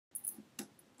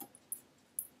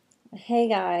Hey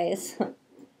guys,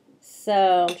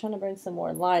 so I'm trying to bring some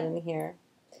more light in here.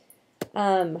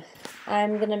 I'm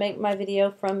gonna make my video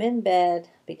from in bed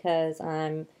because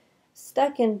I'm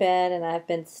stuck in bed and I've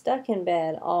been stuck in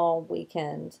bed all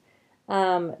weekend.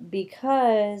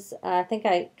 Because I think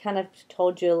I kind of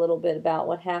told you a little bit about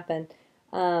what happened.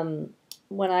 When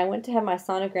I went to have my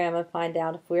sonogram and find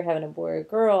out if we were having a boy or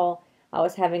girl, I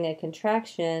was having a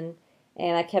contraction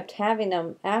and I kept having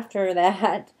them after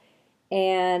that.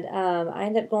 And I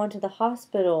ended up going to the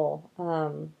hospital,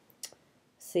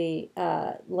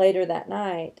 later that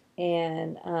night,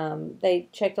 and they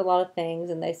checked a lot of things,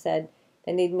 and they said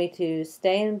they need me to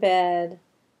stay in bed,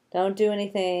 don't do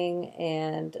anything,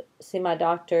 and see my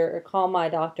doctor, or call my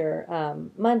doctor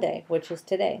Monday, which is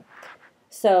today.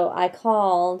 So I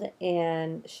called,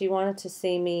 and she wanted to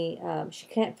see me. She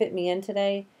can't fit me in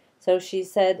today, so she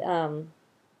said,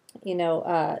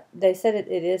 they said it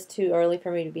is too early for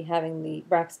me to be having the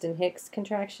Braxton Hicks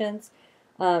contractions.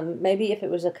 Maybe if it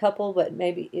was a couple, but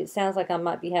maybe it sounds like I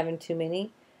might be having too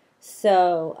many.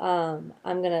 So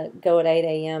I'm going to go at 8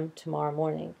 a.m. tomorrow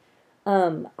morning.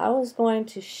 I was going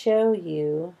to show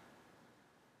you,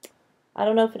 I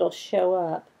don't know if it'll show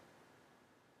up,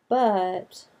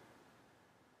 but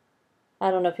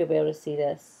I don't know if you'll be able to see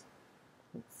this.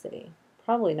 Let's see.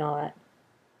 Probably not.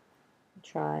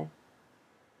 Try.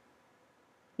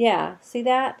 Yeah, see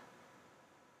that?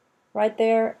 Right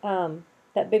there?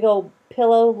 That big old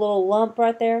pillow, little lump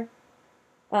right there.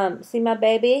 See my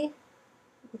baby?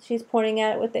 She's pointing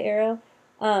at it with the arrow.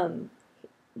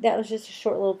 That was just a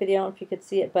short little video. I don't know if you could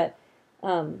see it, but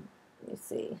let me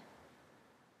see.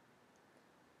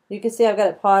 You can see I've got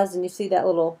it paused, and you see that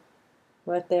little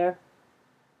right there.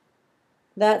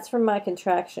 That's from my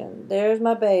contraction. There's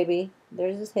my baby.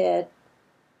 There's his head,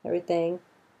 everything.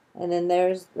 And then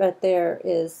there's, right there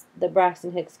is the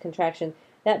Braxton Hicks contraction.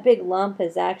 That big lump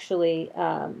is actually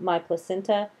my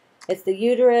placenta. It's the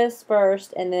uterus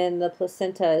first, and then the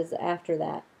placenta is after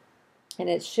that. And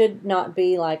it should not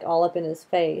be like all up in his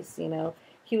face, you know.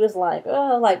 He was like,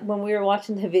 oh, like when we were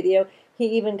watching the video, he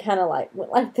even kind of like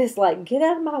went like this, like, get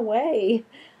out of my way.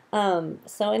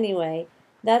 So anyway,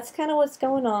 that's kind of what's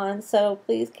going on. So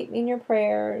please keep me in your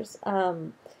prayers.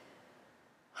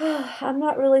 I'm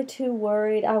not really too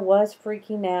worried. I was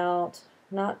freaking out.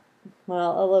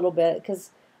 Well, a little bit, because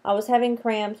I was having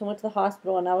cramps and went to the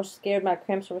hospital, and I was scared my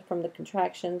cramps were from the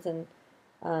contractions, and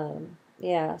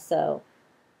yeah, so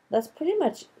that's pretty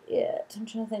much it. I'm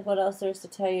trying to think what else there's to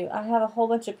tell you. I have a whole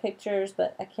bunch of pictures,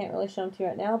 but I can't really show them to you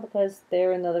right now because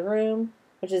they're in the other room,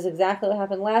 which is exactly what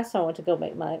happened last time I went to go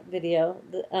make my video.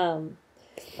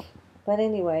 But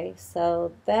anyway,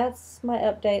 so that's my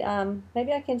update.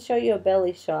 Maybe I can show you a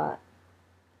belly shot.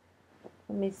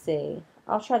 Let me see.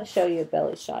 I'll try to show you a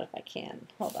belly shot if I can.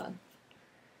 Hold on.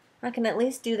 I can at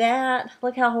least do that.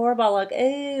 Look how horrible I look.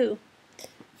 Ew.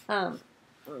 Let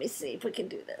me see if we can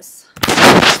do this.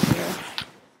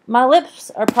 My lips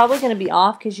are probably going to be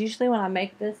off because usually when I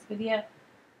make this video,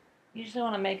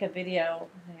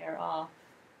 they're off.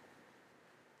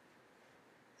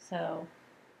 So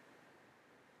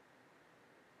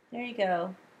there you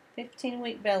go.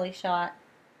 15-week belly shot.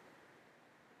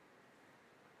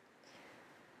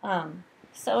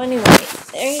 So anyway,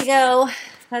 there you go.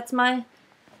 That's my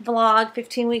vlog,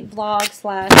 15-week vlog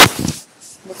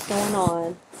 / what's going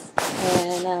on.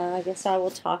 And I guess I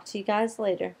will talk to you guys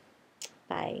later.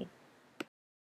 Bye.